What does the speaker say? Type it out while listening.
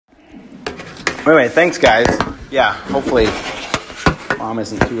Anyway, thanks, guys. Yeah, hopefully Mom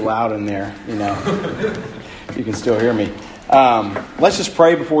isn't too loud in there. You can still hear me. Let's just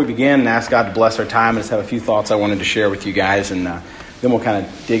pray before we begin and ask God to bless our time. I just have a few thoughts I wanted to share with you guys, and then we'll kind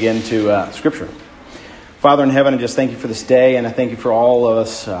of dig into Scripture. Father in heaven, I just thank you for this day, and I thank you for all of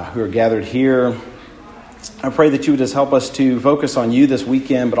us who are gathered here. I pray that you would just help us to focus on you this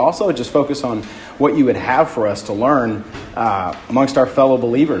weekend, but also just focus on what you would have for us to learn amongst our fellow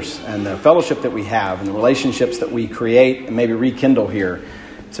believers and the fellowship that we have and the relationships that we create and maybe rekindle here.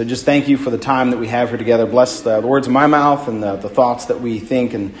 So just thank you for the time that we have here together. Bless the words of my mouth and the thoughts that we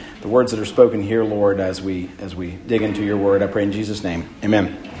think and the words that are spoken here, Lord, as we dig into your word. I pray in Jesus' name.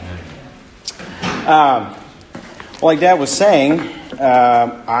 Amen. Like Dad was saying,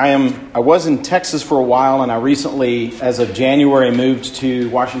 I was in Texas for a while, and I recently, as of January, moved to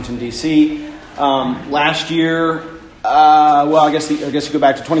Washington, D.C. Last year, I guess you go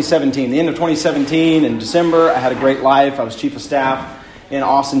back to 2017. The end of 2017, in December, I had a great life. I was chief of staff in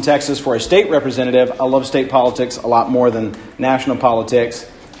Austin, Texas, for a state representative. I love state politics a lot more than national politics.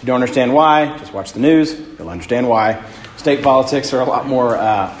 If you don't understand why, just watch the news. You'll understand why. State politics are a lot more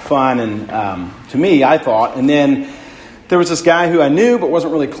fun, and to me, I thought. And then there was this guy who I knew but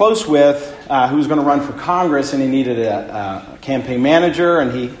wasn't really close with who was going to run for Congress, and he needed a campaign manager,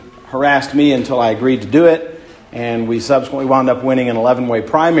 and he harassed me until I agreed to do it. And we subsequently wound up winning an 11-way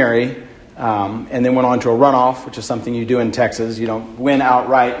primary, and then went on to a runoff, which is something you do in Texas. You don't win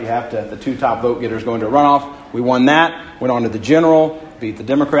outright. You have to. The two top vote getters go into a runoff. We won that. Went on to the general, beat the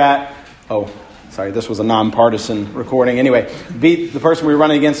Democrat. Sorry, this was a nonpartisan recording. Anyway, beat the person we were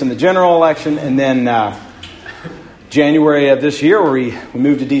running against in the general election, and then January of this year, we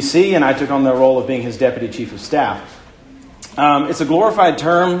moved to D.C., and I took on the role of being his deputy chief of staff. It's a glorified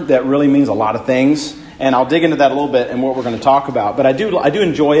term that really means a lot of things, and I'll dig into that a little bit and what we're going to talk about. But I do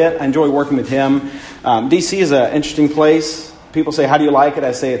enjoy it. I enjoy working with him. D.C. is an interesting place. People say, "How do you like it?"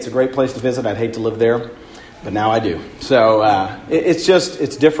 I say it's a great place to visit. I'd hate to live there. But now I do. So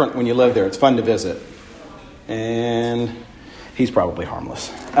it's different when you live there. It's fun to visit. And he's probably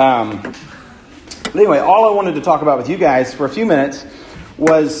harmless. But anyway, all I wanted to talk about with you guys for a few minutes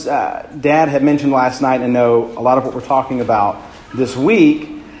was Dad had mentioned last night, and I know a lot of what we're talking about this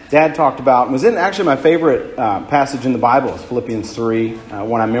week, Dad talked about, was in actually my favorite passage in the Bible, is Philippians 3,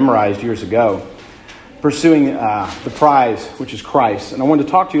 one I memorized years ago. Pursuing the prize, which is Christ. And I wanted to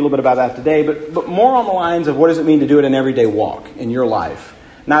talk to you a little bit about that today, but more on the lines of what does it mean to do it in everyday walk in your life.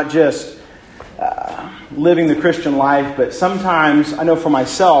 Not just living the Christian life, but sometimes, I know for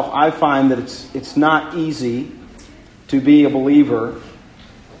myself, I find that it's not easy to be a believer,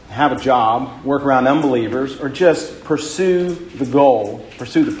 have a job, work around unbelievers, or just pursue the goal,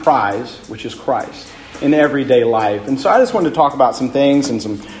 pursue the prize, which is Christ, in everyday life. And so I just wanted to talk about some things and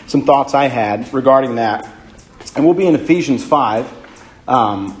some thoughts I had regarding that. And we'll be in Ephesians 5.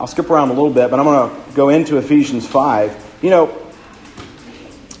 I'll skip around a little bit, but I'm going to go into Ephesians 5.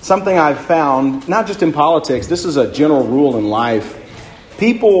 Something I've found, not just in politics, this is a general rule in life.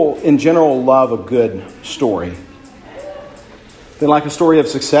 People in general love a good story. They like a story of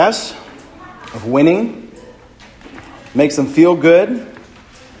success, of winning, makes them feel good.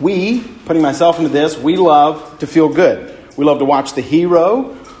 Putting myself into this, we love to feel good. We love to watch the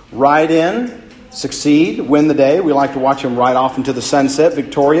hero ride in, succeed, win the day. We like to watch him ride off into the sunset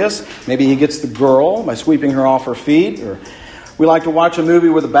victorious. Maybe he gets the girl by sweeping her off her feet. Or we like to watch a movie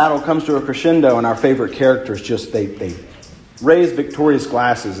where the battle comes to a crescendo and our favorite characters just, they raise victorious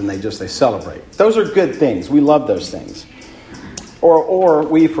glasses and they celebrate. Those are good things. We love those things. Or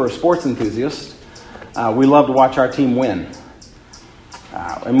we, for sports enthusiasts, we love to watch our team win.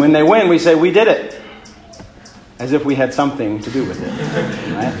 And when they win, we say, "We did it," as if we had something to do with it.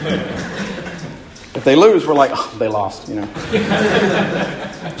 Right? If they lose, we're like, "Oh, they lost,"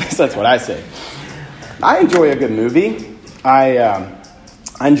 At least that's what I say. I enjoy a good movie. I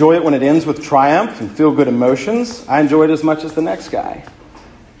enjoy it when it ends with triumph and feel-good emotions. I enjoy it as much as the next guy.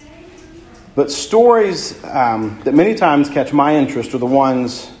 But stories that many times catch my interest are the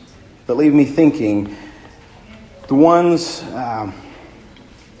ones that leave me thinking, the ones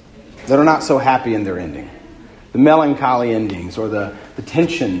that are not so happy in their ending. The melancholy endings or the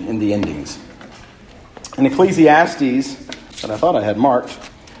tension in the endings. In Ecclesiastes, that I thought I had marked,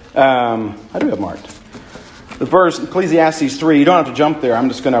 I do have marked. The verse, Ecclesiastes 3, you don't have to jump there, I'm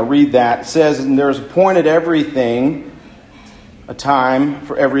just going to read that. It says, "And there is appointed everything, a time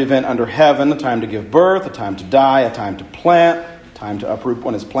for every event under heaven, a time to give birth, a time to die, a time to plant, a time to uproot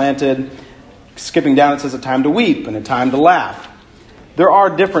when it's planted." Skipping down, it says a time to weep and a time to laugh. There are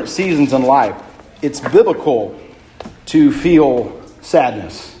different seasons in life. It's biblical to feel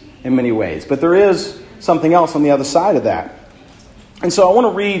sadness in many ways. But there is something else on the other side of that. And so I want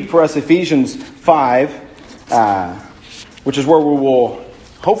to read for us Ephesians 5, which is where we will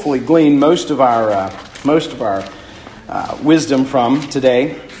hopefully glean most of our wisdom from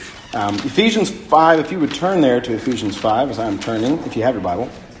today. Ephesians 5, if you would turn there to Ephesians 5, as I'm turning, if you have your Bible.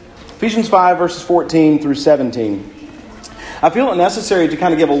 Ephesians 5, verses 14 through 17. I feel it necessary to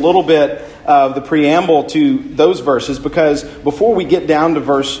kind of give a little bit of the preamble to those verses, because before we get down to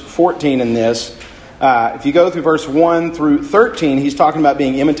verse 14 in this, if you go through verse 1 through 13, he's talking about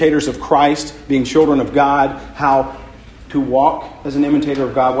being imitators of Christ, being children of God, how to walk as an imitator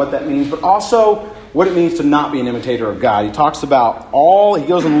of God, what that means, but also what it means to not be an imitator of God. He talks about he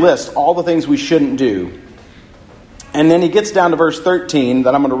goes and lists all the things we shouldn't do. And then he gets down to verse 13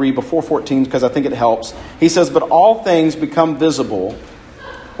 that I'm going to read before 14 because I think it helps. He says, "But all things become visible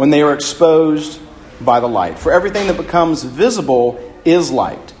when they are exposed by the light. For everything that becomes visible is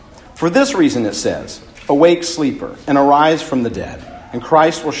light. For this reason it says, 'Awake, sleeper, and arise from the dead, and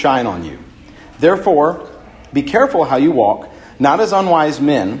Christ will shine on you. Therefore, be careful how you walk, not as unwise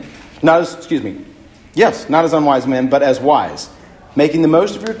men, not as unwise men, but as wise, making the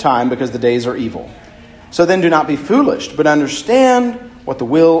most of your time because the days are evil. So then do not be foolish, but understand what the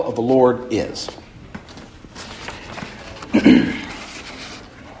will of the Lord is.'"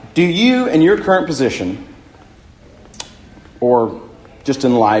 Do you, in your current position, or just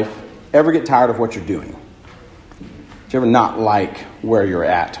in life, ever get tired of what you're doing? Do you ever not like where you're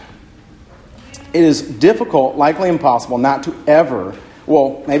at? It is difficult, likely impossible, not to ever,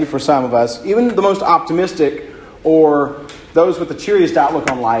 well, maybe for some of us, even the most optimistic or those with the cheeriest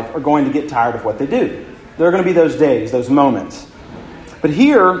outlook on life are going to get tired of what they do. There are going to be those days, those moments. But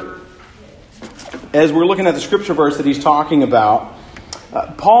here, as we're looking at the scripture verse that he's talking about,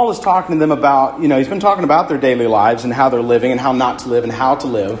 Paul is talking to them about, he's been talking about their daily lives and how they're living and how not to live and how to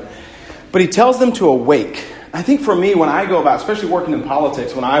live. But he tells them to awake. I think for me, when I go about, especially working in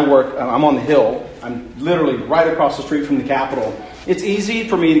politics, when I work, I'm on the Hill. I'm literally right across the street from the Capitol. It's easy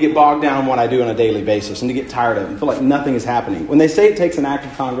for me to get bogged down in what I do on a daily basis and to get tired of it and feel like nothing is happening. When they say it takes an act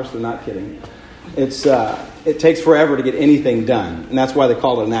of Congress, they're not kidding. It takes forever to get anything done. And that's why they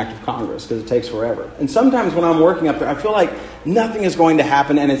call it an act of Congress, because it takes forever. And sometimes when I'm working up there, I feel like nothing is going to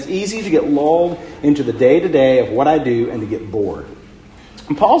happen. And it's easy to get lulled into the day-to-day of what I do and to get bored.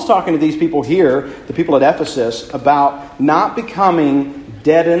 And Paul's talking to these people here, the people at Ephesus, about not becoming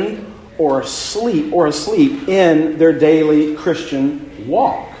deadened or asleep in their daily Christian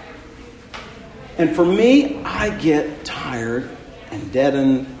walk. And for me, I get tired and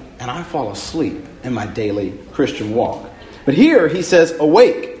deadened and I fall asleep in my daily Christian walk. But here he says,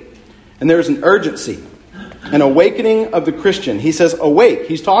 awake. And there's an urgency, an awakening of the Christian. He says, awake.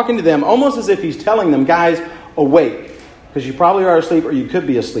 He's talking to them almost as if he's telling them, guys, awake. Because you probably are asleep or you could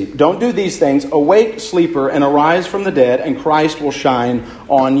be asleep. Don't do these things. Awake, sleeper, and arise from the dead, and Christ will shine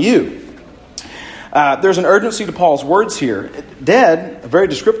on you. There's an urgency to Paul's words here. Dead, a very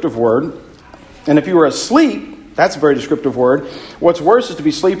descriptive word. And if you were asleep, that's a very descriptive word. What's worse is to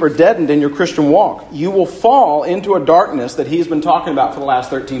be asleep or deadened in your Christian walk. You will fall into a darkness that he's been talking about for the last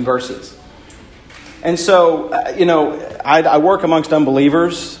 13 verses. And so, I work amongst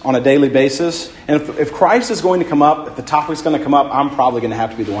unbelievers on a daily basis. And if Christ is going to come up, if the topic's going to come up, I'm probably going to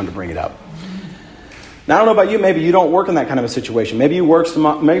have to be the one to bring it up. Now, I don't know about you. Maybe you don't work in that kind of a situation. Maybe you work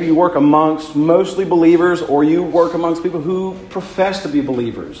amongst mostly believers, or you work amongst people who profess to be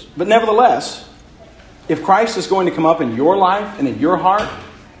believers. But nevertheless, if Christ is going to come up in your life and in your heart,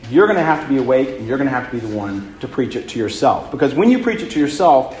 you're going to have to be awake and you're going to have to be the one to preach it to yourself. Because when you preach it to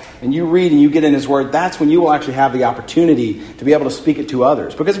yourself and you read and you get in His Word, that's when you will actually have the opportunity to be able to speak it to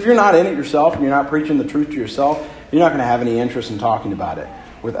others. Because if you're not in it yourself and you're not preaching the truth to yourself, you're not going to have any interest in talking about it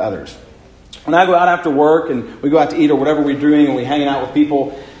with others. When I go out after work and we go out to eat or whatever we're doing and we're hanging out with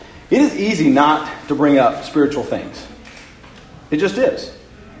people, it is easy not to bring up spiritual things. It just is.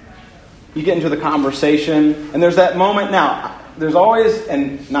 You get into the conversation, and there's that moment. Now, there's always,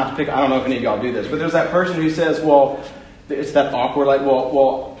 and not to pick, I don't know if any of y'all do this, but there's that person who says, well, it's that awkward, like,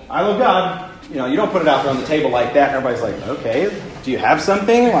 well, I love God. You don't put it out there on the table like that. And everybody's like, okay, do you have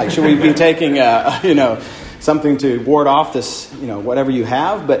something? Like, should we be taking, something to ward off this, whatever you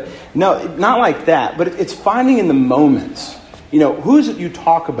have? But no, not like that. But it's finding in the moments. Who is it you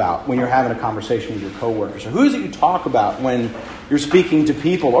talk about when you're having a conversation with your coworkers? Or who is it you talk about when you're speaking to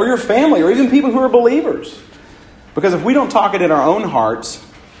people or your family or even people who are believers? Because if we don't talk it in our own hearts,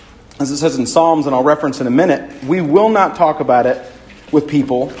 as it says in Psalms, and I'll reference in a minute, we will not talk about it with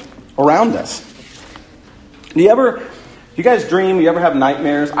people around us. Do you guys dream? Do you ever have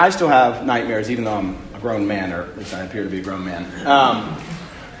nightmares? I still have nightmares, even though I'm a grown man, or at least I appear to be a grown man.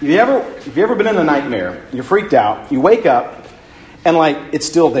 Have you ever been in a nightmare? You're freaked out. You wake up, and it's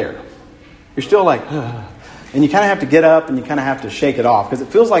still there. You're still like, ugh. And you kind of have to get up and you kind of have to shake it off because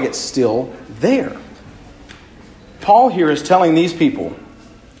it feels like it's still there. Paul here is telling these people,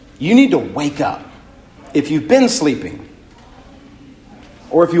 you need to wake up. If you've been sleeping,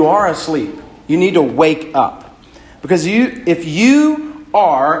 or if you are asleep, you need to wake up. Because if you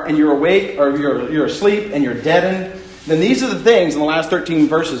are, and you're awake, or you're asleep and you're deadened, then these are the things in the last 13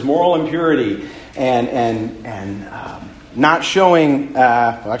 verses: moral impurity and not showing.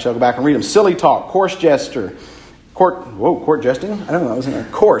 Actually, I'll go back and read them. Silly talk, coarse gesture, court jesting. I don't know. Isn't there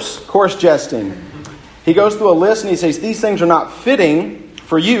coarse jesting? He goes through a list and he says these things are not fitting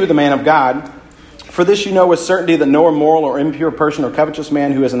for you, the man of God. For this you know with certainty that no immoral or impure person or covetous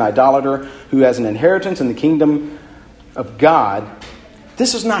man who is an idolater, who has an inheritance in the kingdom of God,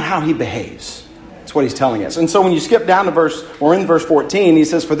 this is not how he behaves. That's what he's telling us. And so when you skip down to verse 14, he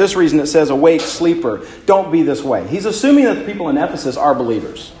says, for this reason it says, awake, sleeper, don't be this way. He's assuming that the people in Ephesus are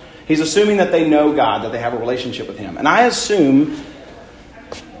believers. He's assuming that they know God, that they have a relationship with him. And I assume,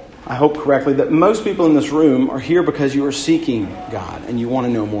 I hope correctly, that most people in this room are here because you are seeking God and you want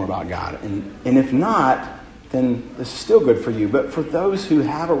to know more about God. And if not, then this is still good for you. But for those who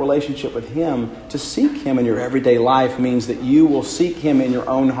have a relationship with him, to seek him in your everyday life means that you will seek him in your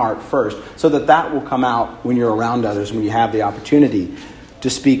own heart first, so that will come out when you're around others, when you have the opportunity to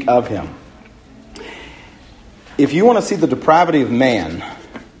speak of him. If you want to see the depravity of man,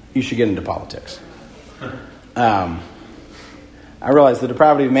 you should get into politics. I realize the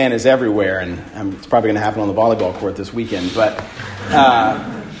depravity of man is everywhere, and it's probably going to happen on the volleyball court this weekend. But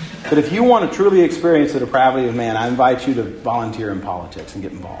if you want to truly experience the depravity of man, I invite you to volunteer in politics and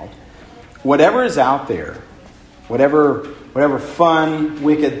get involved. Whatever is out there, whatever fun,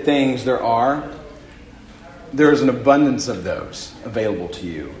 wicked things there is an abundance of those available to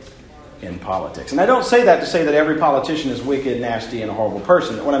you in politics. And I don't say that to say that every politician is wicked, nasty, and a horrible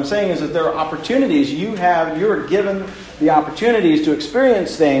person. What I'm saying is that there are opportunities you are given the opportunities to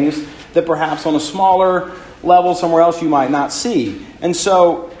experience things that perhaps on a smaller level somewhere else you might not see. And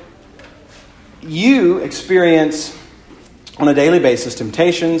so you experience on a daily basis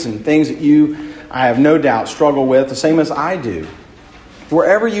temptations and things that you, I have no doubt, struggle with, the same as I do.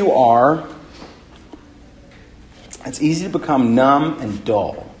 Wherever you are, it's easy to become numb and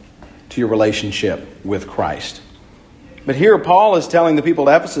dull to your relationship with Christ. But here Paul is telling the people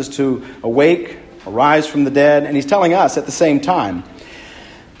at Ephesus to awake, arise from the dead, and he's telling us at the same time.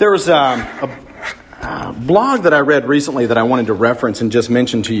 There was a blog that I read recently that I wanted to reference and just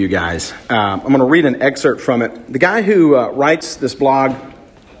mention to you guys. I'm going to read an excerpt from it. The guy who writes this blog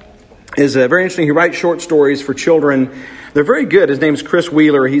is very interesting. He writes short stories for children. They're very good. His name's Chris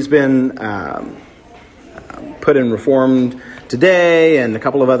Wheeler. He's been put in Reformed Today and a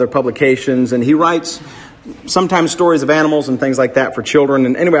couple of other publications, and he writes sometimes stories of animals and things like that for children.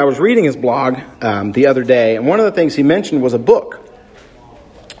 And anyway, I was reading his blog the other day, and one of the things he mentioned was a book.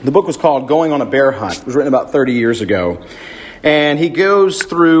 The book was called Going on a Bear Hunt. It was written about 30 years ago. And he goes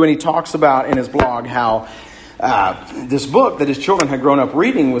through and he talks about in his blog how this book that his children had grown up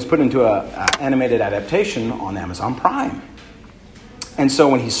reading was put into an animated adaptation on Amazon Prime. And so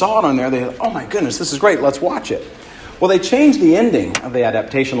when he saw it on there, they thought, oh my goodness, this is great, let's watch it. Well, they changed the ending of the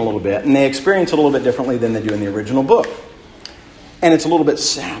adaptation a little bit, and they experience it a little bit differently than they do in the original book. And it's a little bit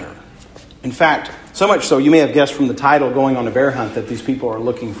sadder. In fact, so much so, you may have guessed from the title, Going on a Bear Hunt, that these people are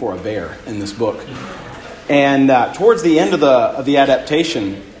looking for a bear in this book. And towards the end of the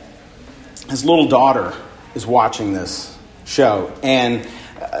adaptation, his little daughter is watching this show. And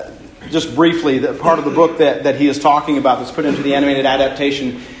just briefly, the part of the book that he is talking about that's put into the animated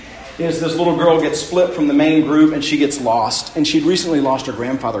adaptation is this little girl gets split from the main group and she gets lost. And she'd recently lost her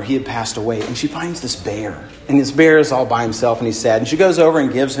grandfather. He had passed away. And she finds this bear. And this bear is all by himself and he's sad. And she goes over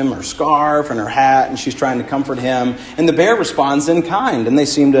and gives him her scarf and her hat. And she's trying to comfort him. And the bear responds in kind. And they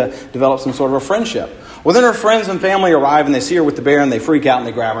seem to develop some sort of a friendship. Well, then her friends and family arrive and they see her with the bear and they freak out and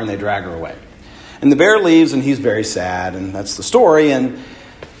they grab her and they drag her away. And the bear leaves and he's very sad. And that's the story. And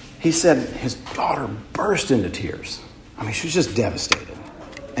he said his daughter burst into tears. I mean, she was just devastated.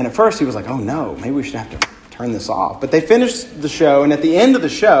 And at first he was like, oh no, maybe we should have to turn this off. But they finished the show, and at the end of the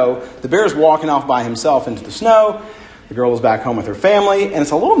show, the bear is walking off by himself into the snow. The girl is back home with her family, and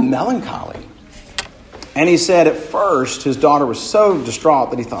it's a little melancholy. And he said at first his daughter was so distraught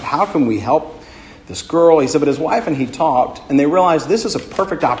that he thought, how can we help this girl? He said, but his wife and he talked, and they realized this is a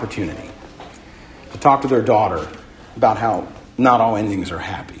perfect opportunity to talk to their daughter about how not all endings are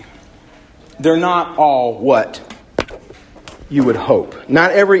happy. They're not all what you would hope.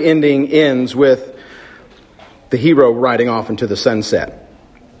 Not every ending ends with the hero riding off into the sunset.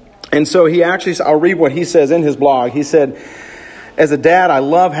 And so I'll read what he says in his blog. He said, as a dad, I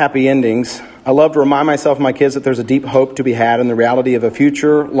love happy endings. I love to remind myself and my kids that there's a deep hope to be had in the reality of a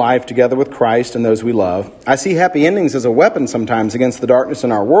future life together with Christ and those we love. I see happy endings as a weapon sometimes against the darkness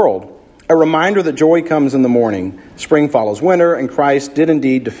in our world. A reminder that joy comes in the morning. Spring follows winter, and Christ did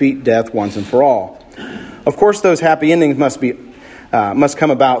indeed defeat death once and for all. Of course, those happy endings must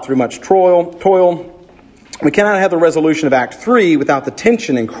come about through much toil. We cannot have the resolution of Act 3 without the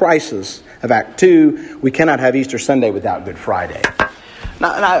tension and crisis of Act 2. We cannot have Easter Sunday without Good Friday.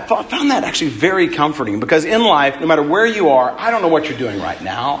 Now, and I found that actually very comforting, because in life, no matter where you are, I don't know what you're doing right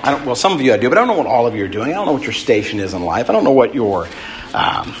now. Well, some of you I do, but I don't know what all of you are doing. I don't know what your station is in life. I don't know what your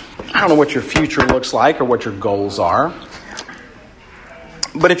future looks like or what your goals are.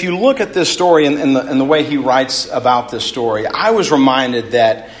 But if you look at this story and the way he writes about this story, I was reminded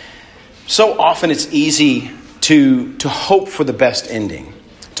that so often it's easy to hope for the best ending,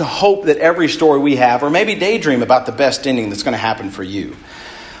 to hope that every story we have, or maybe daydream about the best ending that's going to happen for you.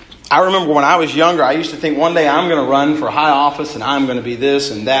 I remember when I was younger, I used to think one day I'm going to run for high office and I'm going to be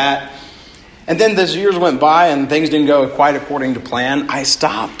this and that. And then as years went by and things didn't go quite according to plan, I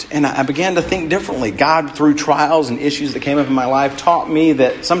stopped and I began to think differently. God, through trials and issues that came up in my life, taught me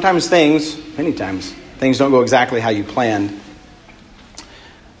that many times, things don't go exactly how you planned.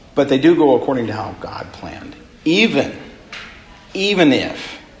 But they do go according to how God planned. Even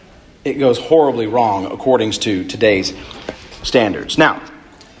if it goes horribly wrong according to today's standards. Now,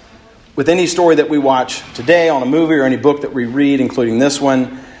 with any story that we watch today on a movie or any book that we read, including this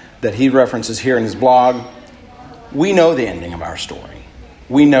one that he references here in his blog, we know the ending of our story.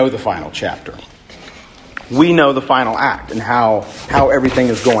 We know the final chapter. We know the final act and how everything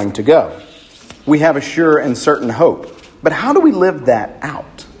is going to go. We have a sure and certain hope. But how do we live that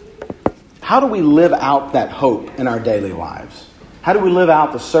out? How do we live out that hope in our daily lives? How do we live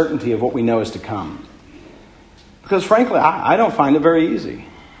out the certainty of what we know is to come? Because frankly, I don't find it very easy.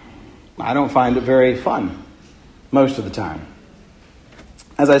 I don't find it very fun most of the time.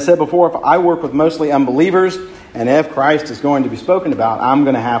 As I said before, if I work with mostly unbelievers, and if Christ is going to be spoken about, I'm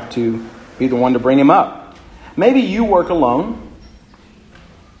going to have to be the one to bring him up. Maybe you work alone,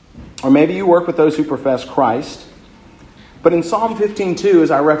 or maybe you work with those who profess Christ. But in Psalm 15:2,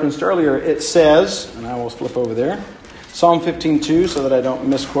 as I referenced earlier, it says, and I will flip over there, Psalm 15:2, so that I don't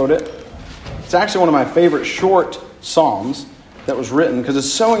misquote it. It's actually one of my favorite short psalms that was written, because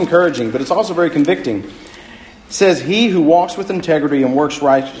it's so encouraging, but it's also very convicting. It says, he who walks with integrity and works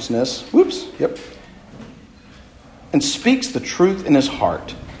righteousness, and speaks the truth in his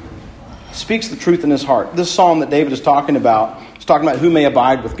heart. Speaks the truth in his heart. This psalm that David is talking about who may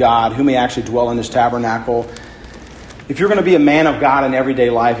abide with God, who may actually dwell in his tabernacle. If you're going to be a man of God in everyday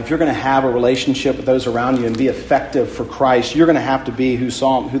life, if you're going to have a relationship with those around you and be effective for Christ, you're going to have to be who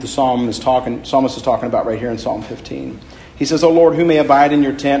the psalmist is talking about right here in Psalm 15. He says, O Lord, who may abide in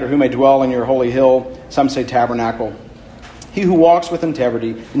your tent or who may dwell in your holy hill? Some say tabernacle. He who walks with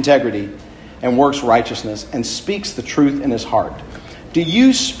integrity and works righteousness and speaks the truth in his heart. Do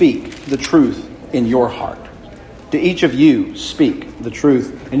you speak the truth in your heart? Do each of you speak the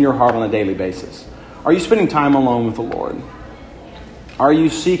truth in your heart on a daily basis? Are you spending time alone with the Lord? Are you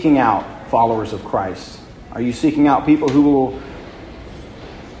seeking out followers of Christ? Are you seeking out people who will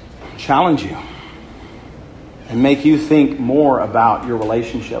challenge you and make you think more about your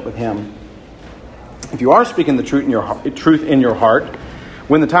relationship with him? If you are speaking the truth in your heart,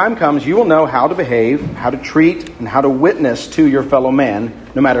 when the time comes, you will know how to behave, how to treat, and how to witness to your fellow man,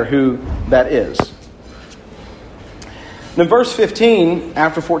 no matter who that is. In verse 15,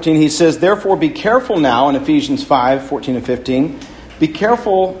 after 14, he says, therefore be careful now, in Ephesians 5:14 and 15, be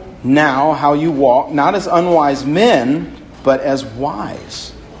careful now how you walk, not as unwise men, but as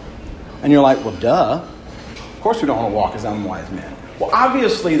wise. And you're like, well, duh. Of course we don't want to walk as unwise men. Well,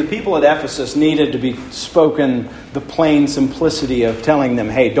 obviously the people at Ephesus needed to be spoken the plain simplicity of telling them,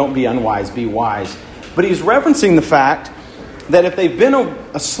 hey, don't be unwise, be wise. But he's referencing the fact that if they've been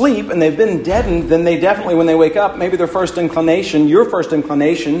asleep and they've been deadened, then they definitely, when they wake up, maybe your first inclination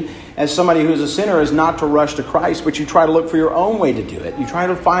as somebody who's a sinner is not to rush to Christ, but you try to look for your own way to do it. You try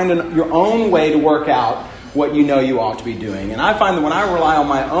to find your own way to work out what you know you ought to be doing. And I find that when I rely on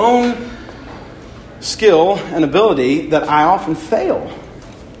my own skill and ability that I often fail.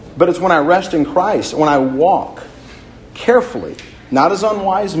 But it's when I rest in Christ, when I walk carefully, not as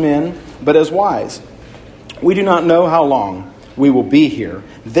unwise men, but as wise. We do not know how long we will be here.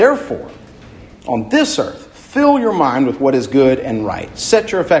 Therefore, on this earth, fill your mind with what is good and right.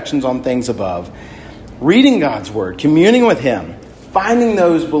 Set your affections on things above. Reading God's word, communing with him, finding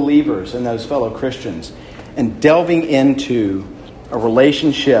those believers and those fellow Christians, and delving into a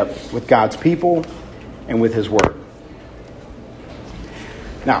relationship with God's people and with His Word.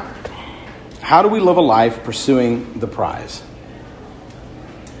 Now, how do we live a life pursuing the prize?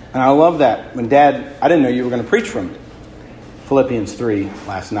 And I love that. When Dad, I didn't know you were going to preach from Philippians 3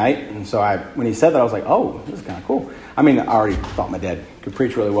 last night. And so when he said that, I was like, oh, this is kind of cool. I mean, I already thought my dad could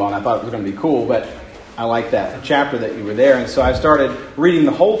preach really well, and I thought it was going to be cool, but I like that chapter that you were there. And so I started reading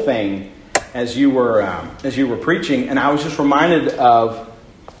the whole thing as you were preaching, and I was just reminded of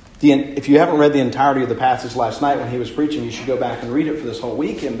if you haven't read the entirety of the passage last night when he was preaching, you should go back and read it for this whole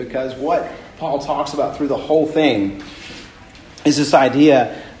weekend, because what Paul talks about through the whole thing is this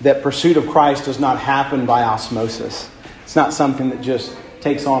idea that pursuit of Christ does not happen by osmosis. It's not something that just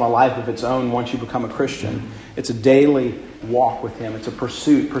takes on a life of its own once you become a Christian. It's a daily walk with Him. It's a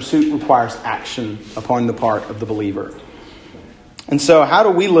pursuit. Pursuit requires action upon the part of the believer. And so how do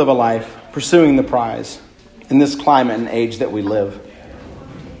we live a life pursuing the prize in this climate and age that we live?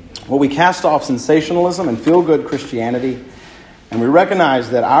 Well, we cast off sensationalism and feel-good Christianity, and we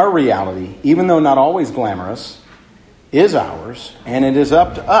recognize that our reality, even though not always glamorous, is ours, and it is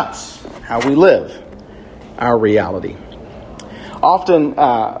up to us how we live our reality. Often,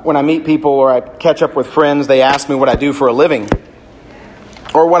 when I meet people or I catch up with friends, they ask me what I do for a living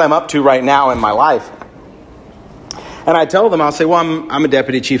or what I'm up to right now in my life. And I tell them, I'll say, well, I'm a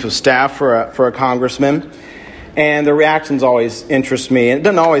deputy chief of staff for a congressman. And the reactions always interest me. And it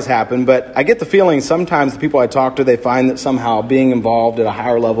doesn't always happen, but I get the feeling sometimes the people I talk to, they find that somehow being involved at a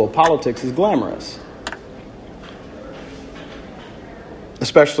higher level of politics is glamorous.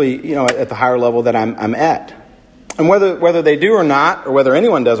 Especially, at the higher level that I'm at. And whether they do or not, or whether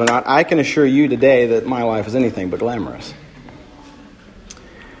anyone does or not, I can assure you today that my life is anything but glamorous.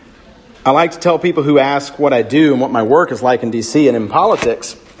 I like to tell people who ask what I do and what my work is like in D.C. and in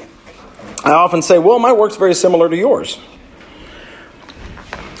politics, I often say, well, my work's very similar to yours.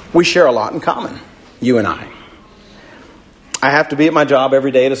 We share a lot in common, you and I. I have to be at my job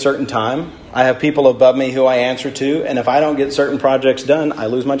every day at a certain time. I have people above me who I answer to, and if I don't get certain projects done, I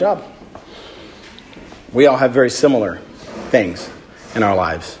lose my job. We all have very similar things in our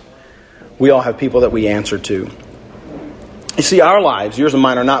lives. We all have people that we answer to. You see, our lives, yours and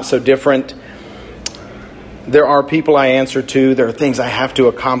mine, are not so different. There are people I answer to. There are things I have to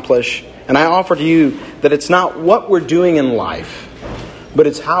accomplish. And I offer to you that it's not what we're doing in life, but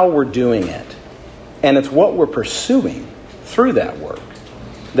it's how we're doing it. And it's what we're pursuing through that work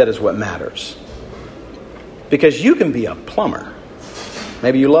that is what matters. Because you can be a plumber.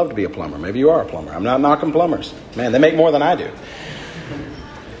 Maybe you love to be a plumber. Maybe you are a plumber. I'm not knocking plumbers. Man, they make more than I do.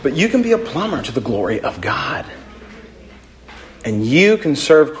 But you can be a plumber to the glory of God. And you can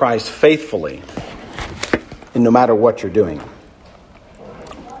serve Christ faithfully in no matter what you're doing.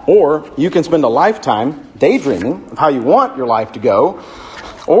 Or you can spend a lifetime daydreaming of how you want your life to go.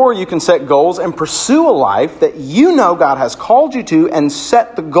 Or you can set goals and pursue a life that you know God has called you to, and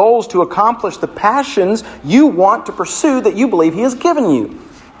set the goals to accomplish the passions you want to pursue that you believe He has given you.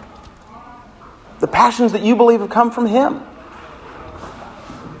 The passions that you believe have come from Him.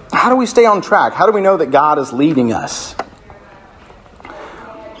 How do we stay on track? How do we know that God is leading us?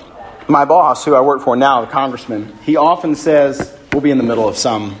 My boss, who I work for now, the congressman, he often says we'll be in the middle of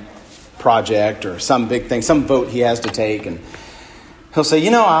some project or some big thing, some vote he has to take, and he'll say,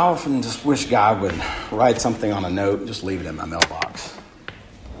 I often just wish God would write something on a note and just leave it in my mailbox.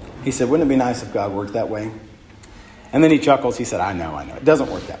 He said, wouldn't it be nice if God worked that way? And then he chuckles. He said, I know. It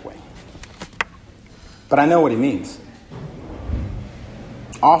doesn't work that way. But I know what he means.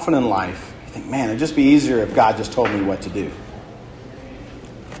 Often in life, you think, man, it'd just be easier if God just told me what to do.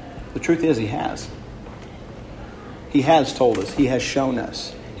 The truth is, He has. He has told us. He has shown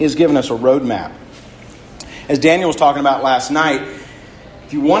us. He has given us a roadmap. As Daniel was talking about last night,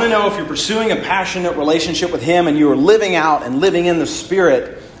 if you want to know if you're pursuing a passionate relationship with Him and you are living out and living in the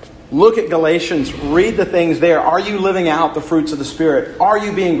Spirit, look at Galatians. Read the things there. Are you living out the fruits of the Spirit? Are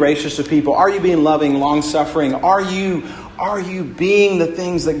you being gracious to people? Are you being loving, long-suffering? Are you being the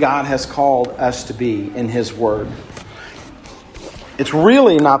things that God has called us to be in His Word? It's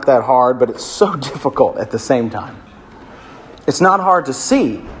really not that hard, but it's so difficult at the same time. It's not hard to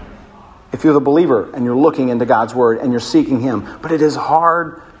see if you're the believer and you're looking into God's Word and you're seeking Him. But it is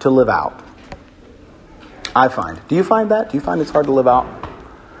hard to live out. I find. Do you find that? Do you find it's hard to live out?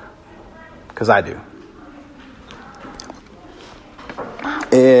 Because I do.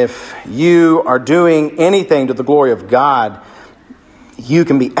 If you are doing anything to the glory of God, you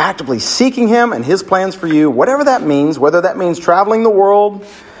can be actively seeking Him and His plans for you, whatever that means, whether that means traveling the world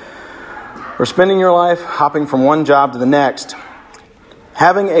or spending your life hopping from one job to the next.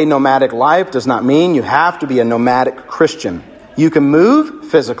 Having a nomadic life does not mean you have to be a nomadic Christian. You can move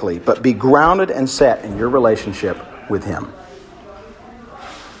physically, but be grounded and set in your relationship with Him.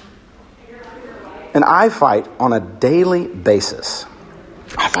 And I fight on a daily basis.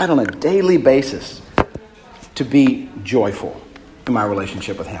 To be joyful in my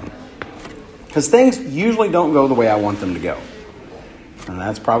relationship with Him. Because things usually don't go the way I want them to go. And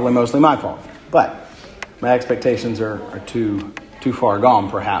that's probably mostly my fault. But my expectations are too far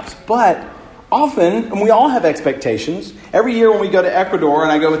gone, perhaps. But often, and we all have expectations. Every year when we go to Ecuador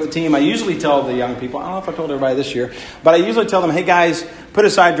and I go with the team, I usually tell the young people, I don't know if I told everybody this year, but I usually tell them, hey guys, put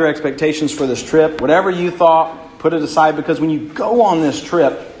aside your expectations for this trip. Whatever you thought, put it aside. Because when you go on this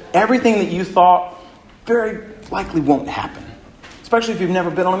trip, everything that you thought very likely won't happen. Especially if you've never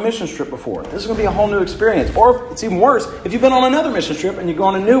been on a mission trip before. This is going to be a whole new experience. Or it's even worse, if you've been on another mission trip and you go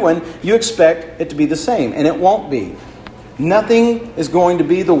on a new one, you expect it to be the same. And it won't be. Nothing is going to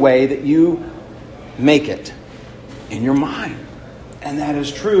be the way that you make it in your mind. And that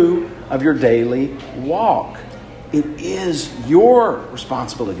is true of your daily walk. It is your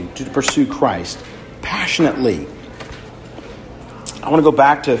responsibility to pursue Christ passionately. I want to go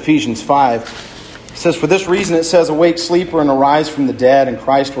back to Ephesians 5. It says, for this reason it says, awake, sleeper, and arise from the dead, and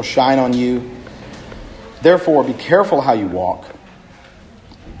Christ will shine on you. Therefore, be careful how you walk,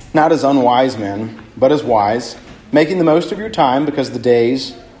 not as unwise men, but as wise, making the most of your time, because the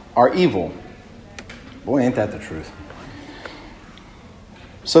days are evil. Boy, ain't that the truth.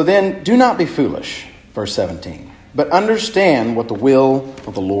 So then, do not be foolish, verse 17, but understand what the will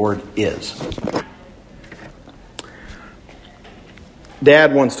of the Lord is.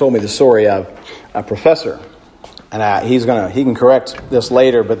 Dad once told me the story of a professor, and he can correct this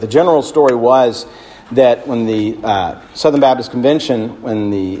later, but the general story was that when the Southern Baptist Convention,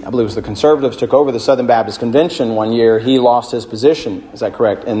 I believe it was the Conservatives took over the Southern Baptist Convention one year, he lost his position. Is that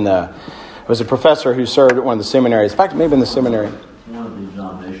correct? It was a professor who served at one of the seminaries. In fact, it may have been the seminary. One of the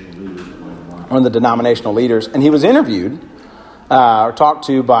denominational leaders. One of the denominational leaders. And he was interviewed or talked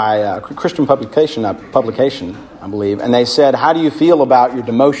to by a Christian publication, I believe. And they said, how do you feel about your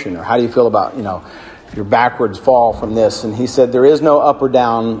demotion? Or how do you feel about, your backwards fall from this? And he said, there is no up or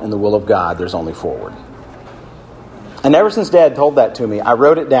down in the will of God. There's only forward. And ever since Dad told that to me, I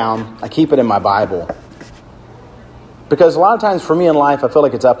wrote it down. I keep it in my Bible. Because a lot of times for me in life, I feel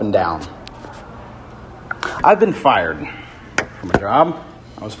like it's up and down. I've been fired from a job.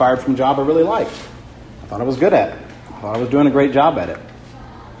 I was fired from a job I really liked. I thought I was good at it. I thought I was doing a great job at it.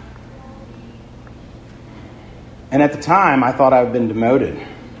 And at the time, I thought I'd been demoted.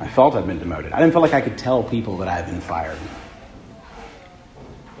 I felt I'd been demoted. I didn't feel like I could tell people that I had been fired.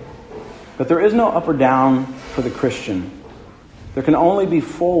 But there is no up or down for the Christian. There can only be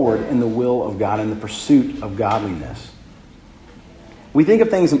forward in the will of God, in the pursuit of godliness. We think of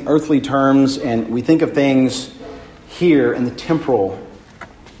things in earthly terms, and we think of things here in the temporal.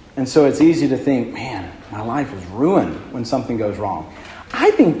 And so it's easy to think, man, my life is ruined when something goes wrong.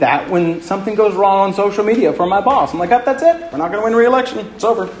 I think that when something goes wrong on social media from my boss. I'm like, oh, that's it. We're not going to win re-election. It's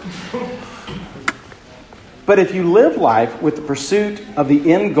over. But if you live life with the pursuit of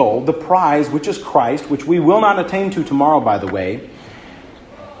the end goal, the prize, which is Christ, which we will not attain to tomorrow, by the way,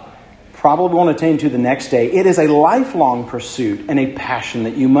 probably won't attain to the next day. It is a lifelong pursuit and a passion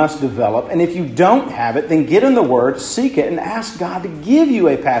that you must develop. And if you don't have it, then get in the Word, seek it, and ask God to give you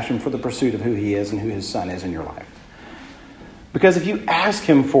a passion for the pursuit of who He is and who His Son is in your life. Because if you ask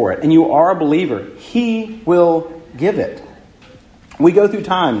Him for it and you are a believer, He will give it. We go through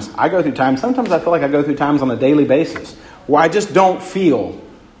times. I go through times. Sometimes I feel like I go through times on a daily basis where I just don't feel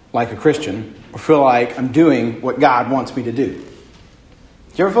like a Christian or feel like I'm doing what God wants me to do.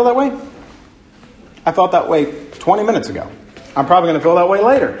 Do you ever feel that way? I felt that way 20 minutes ago. I'm probably going to feel that way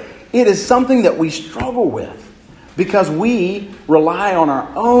later. It is something that we struggle with because we rely on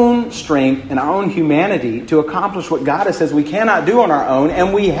our own strength and our own humanity to accomplish what God says we cannot do on our own.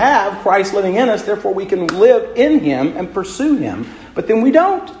 And we have Christ living in us, therefore we can live in Him and pursue Him. But then we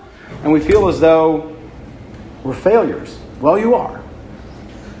don't. And we feel as though we're failures. Well, you are.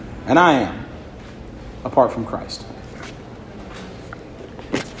 And I am, apart from Christ.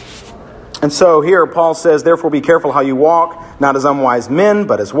 And so here Paul says, therefore be careful how you walk, not as unwise men,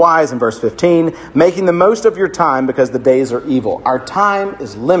 but as wise, in verse 15, making the most of your time because the days are evil. Our time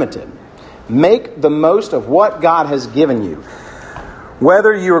is limited. Make the most of what God has given you.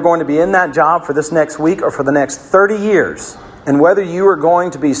 Whether you are going to be in that job for this next week or for the next 30 years, and whether you are going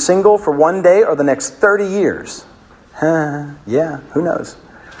to be single for one day or the next 30 years, who knows?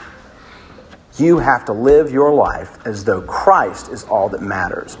 You have to live your life as though Christ is all that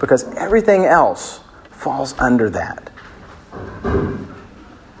matters, because everything else falls under that.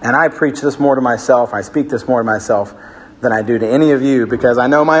 And I preach this more to myself, I speak this more to myself, than I do to any of you because I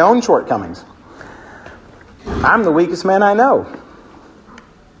know my own shortcomings. I'm the weakest man I know.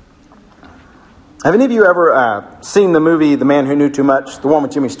 Have any of you ever seen the movie The Man Who Knew Too Much? The one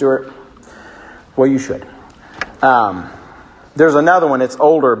with Jimmy Stewart? Well, you should. There's another one. It's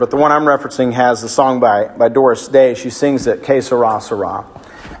older, but the one I'm referencing has a song by Doris Day. She sings it, Que Sera, Sera.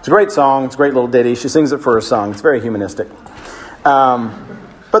 It's a great song. It's a great little ditty. She sings it for her son. It's very humanistic.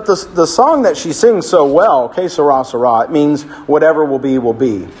 But the song that she sings so well, Que Sera, Sera, it means whatever will be, will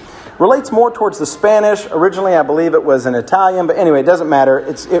be. Relates more towards the Spanish. Originally, I believe it was in Italian, but anyway, it doesn't matter.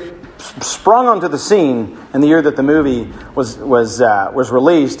 It sprung onto the scene in the year that the movie was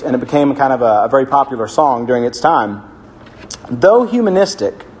released, and it became kind of a very popular song during its time. Though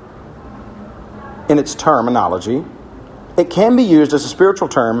humanistic in its terminology, it can be used as a spiritual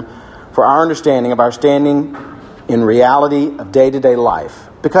term for our understanding of our standing in reality of day-to-day life.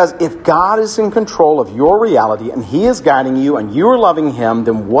 Because if God is in control of your reality and He is guiding you and you are loving Him,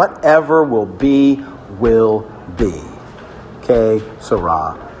 then whatever will be, will be. Que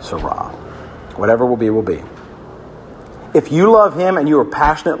sera, sera. Whatever will be, will be. If you love Him and you are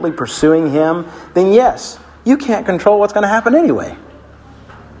passionately pursuing Him, then yes, you can't control what's going to happen anyway.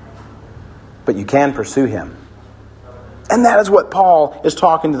 But you can pursue Him. And that is what Paul is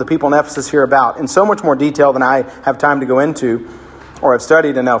talking to the people in Ephesus here about in so much more detail than I have time to go into, or I've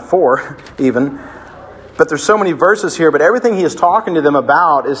studied enough for, even. But there's so many verses here, but everything he is talking to them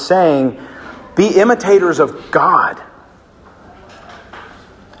about is saying, be imitators of God.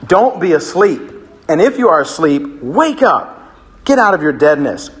 Don't be asleep. And if you are asleep, wake up. Get out of your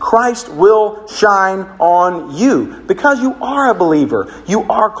deadness. Christ will shine on you because you are a believer. You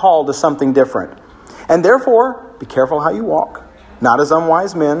are called to something different. And therefore, be careful how you walk. Not as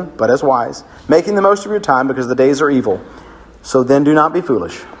unwise men, but as wise. Making the most of your time because the days are evil. So then do not be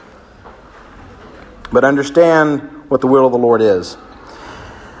foolish. But understand what the will of the Lord is.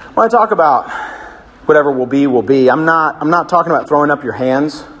 When I talk about whatever will be, I'm not talking about throwing up your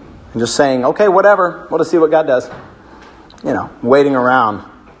hands and just saying, okay, whatever. We'll just see what God does. Waiting around.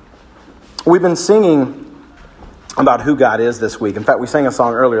 We've been singing about who God is this week. In fact, we sang a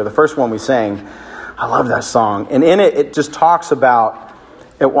song earlier. The first one we sang, I love that song. And in it, it just talks about,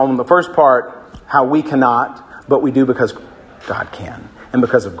 on the first part, how we cannot, but we do because God can. And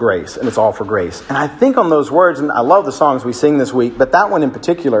because of grace. And it's all for grace. And I think on those words, and I love the songs we sing this week, but that one in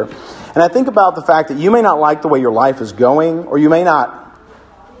particular. And I think about the fact that you may not like the way your life is going, or you may not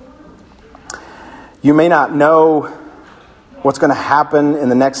know what's going to happen in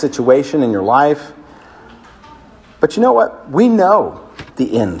the next situation in your life. But you know what? We know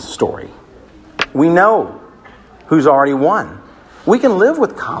the end story. We know who's already won. We can live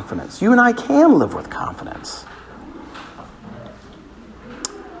with confidence. You and I can live with confidence.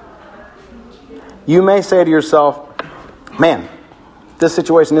 You may say to yourself, man, this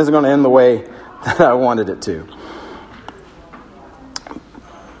situation isn't going to end the way that I wanted it to.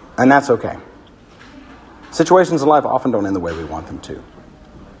 And that's okay. Situations in life often don't end the way we want them to.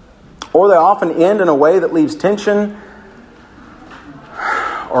 Or they often end in a way that leaves tension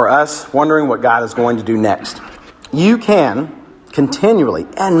or us wondering what God is going to do next. You can continually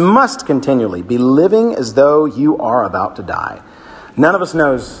and must continually be living as though you are about to die. None of us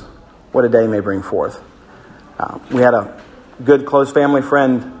knows what a day may bring forth. We had a good close family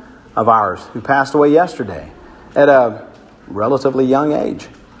friend of ours who passed away yesterday at a relatively young age.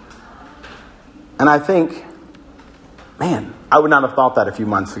 And I think, man, I would not have thought that a few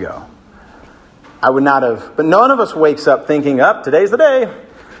months ago. I would not have, but none of us wakes up thinking, today's the day.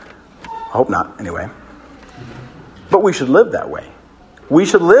 I hope not, anyway. But we should live that way. We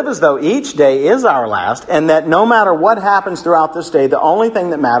should live as though each day is our last, and that no matter what happens throughout this day, the only thing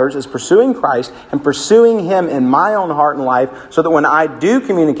that matters is pursuing Christ and pursuing Him in my own heart and life, so that when I do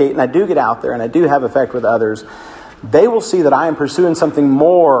communicate and I do get out there and I do have effect with others, they will see that I am pursuing something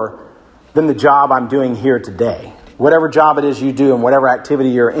more than the job I'm doing here today. Whatever job it is you do and whatever activity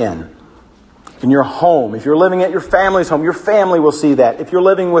you're in your home, if you're living at your family's home, your family will see that. If you're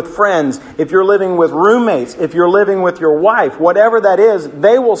living with friends, if you're living with roommates, if you're living with your wife, whatever that is,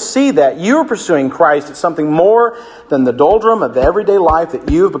 they will see that you're pursuing Christ. It's something more than the doldrum of the everyday life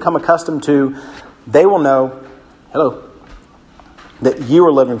that you've become accustomed to. They will know, that you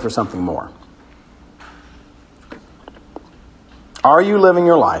are living for something more. Are you living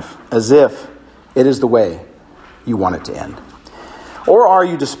your life as if it is the way you want it to end? Or are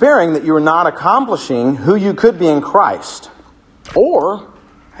you despairing that you are not accomplishing who you could be in Christ? Or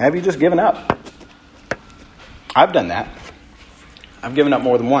have you just given up? I've done that. I've given up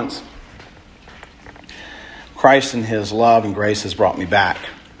more than once. Christ in His love and grace has brought me back.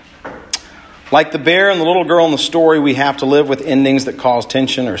 Like the bear and the little girl in the story, we have to live with endings that cause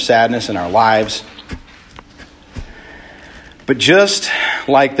tension or sadness in our lives. But just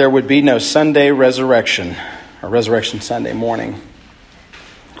like there would be no Sunday resurrection, or Resurrection Sunday morning,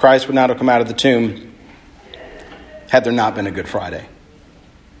 Christ would not have come out of the tomb had there not been a Good Friday.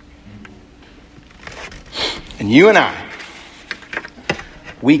 And you and I,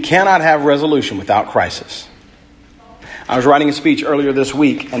 we cannot have resolution without crisis. I was writing a speech earlier this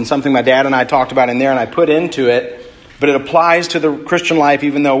week, and something my dad and I talked about in there, and I put into it, but it applies to the Christian life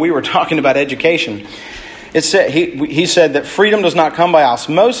even though we were talking about education. It said, he said that freedom does not come by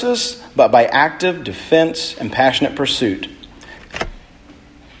osmosis, but by active defense and passionate pursuit.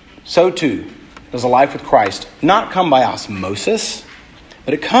 So too does a life with Christ not come by osmosis,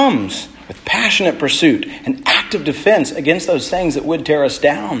 but it comes with passionate pursuit and active defense against those things that would tear us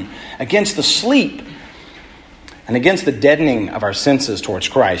down, against the sleep, and against the deadening of our senses towards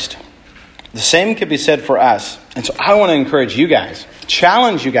Christ. The same could be said for us. And so I want to encourage you guys,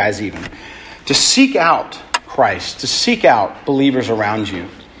 challenge you guys even, to seek out Christ, to seek out believers around you.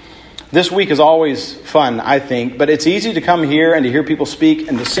 This week is always fun, I think, but it's easy to come here and to hear people speak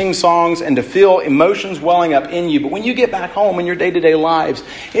and to sing songs and to feel emotions welling up in you. But when you get back home in your day-to-day lives,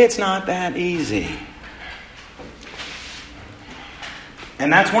 it's not that easy.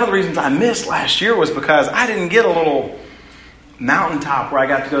 And that's one of the reasons I missed last year, was because I didn't get a little mountaintop where I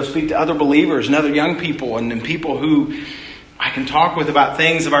got to go speak to other believers and other young people and people who I can talk with about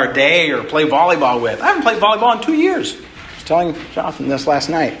things of our day or play volleyball with. I haven't played volleyball in 2 years. I was telling Jonathan this last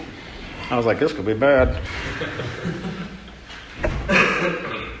night. I was like, this could be bad.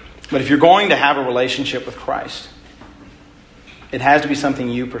 But if you're going to have a relationship with Christ, it has to be something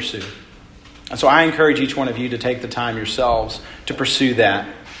you pursue. And so I encourage each one of you to take the time yourselves to pursue that.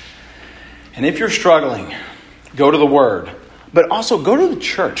 And if you're struggling, go to the Word. But also go to the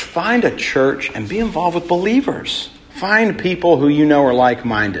church. Find a church and be involved with believers. Find people who you know are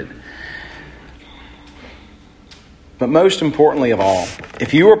like-minded. But most importantly of all,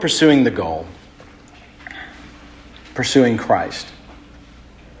 if you are pursuing the goal, pursuing Christ,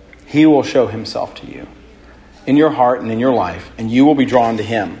 He will show Himself to you in your heart and in your life, and you will be drawn to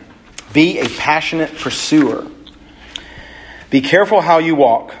Him. Be a passionate pursuer. Be careful how you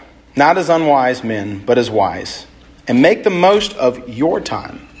walk, not as unwise men, but as wise. And make the most of your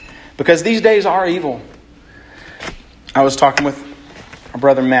time, because these days are evil. I was talking with our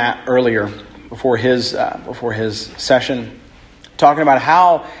brother Matt earlier before his session, talking about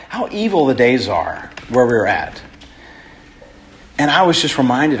how evil the days are where we're at. And I was just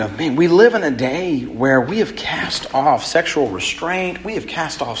reminded of, man, we live in a day where we have cast off sexual restraint. We have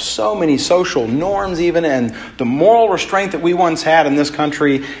cast off so many social norms even, and the moral restraint that we once had in this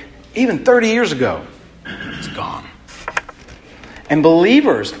country, even 30 years ago, it's gone. And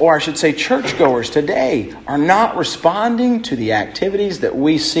believers, or I should say churchgoers today, are not responding to the activities that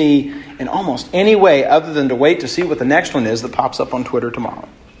we see in almost any way other than to wait to see what the next one is that pops up on Twitter tomorrow.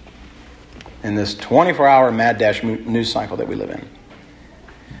 In this 24-hour mad dash news cycle that we live in.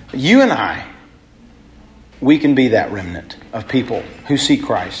 You and I, we can be that remnant of people who seek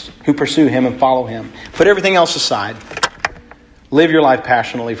Christ, who pursue Him and follow Him. Put everything else aside. Live your life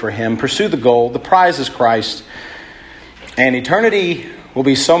passionately for Him. Pursue the goal. The prize is Christ. And eternity will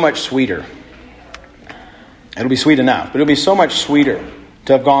be so much sweeter. It'll be sweet enough, but it'll be so much sweeter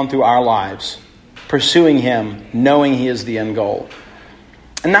to have gone through our lives, pursuing Him, knowing He is the end goal.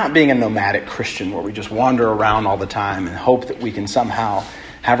 And not being a nomadic Christian where we just wander around all the time and hope that we can somehow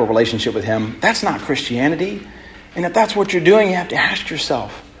have a relationship with Him. That's not Christianity. And if that's what you're doing, you have to ask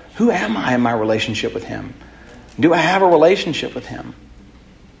yourself, who am I in my relationship with Him? Do I have a relationship with Him?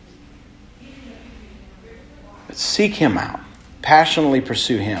 But seek Him out. Passionately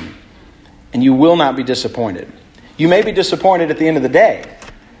pursue Him. And you will not be disappointed. You may be disappointed at the end of the day,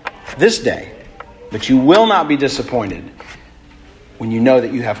 this day, but you will not be disappointed when you know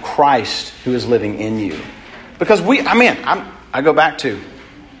that you have Christ who is living in you. Because I go back to,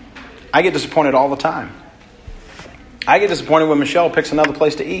 I get disappointed all the time. I get disappointed when Michelle picks another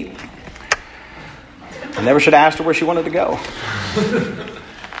place to eat. I never should have asked her where she wanted to go.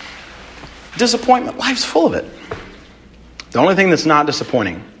 Disappointment. Life's full of it. The only thing that's not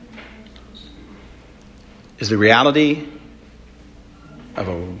disappointing is the reality of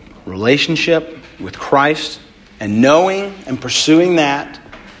a relationship with Christ and knowing and pursuing that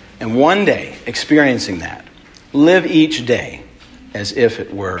and one day experiencing that. Live each day as if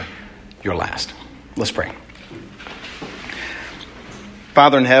it were your last. Let's pray.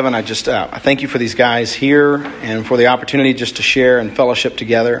 Father in heaven, I thank you for these guys here and for the opportunity just to share and fellowship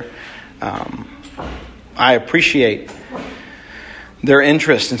together. I appreciate their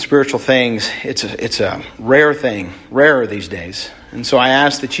interest in spiritual things, it's a rare thing, rarer these days. And so I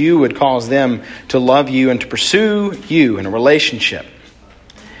ask that you would cause them to love you and to pursue you in a relationship,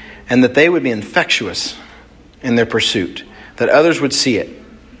 and that they would be infectious in their pursuit, that others would see it,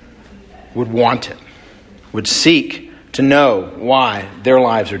 would want it, would seek to know why their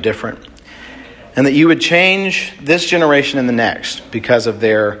lives are different, and that you would change this generation and the next because of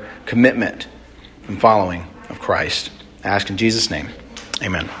their commitment and following of Christ. I ask in Jesus' name,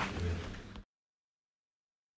 amen.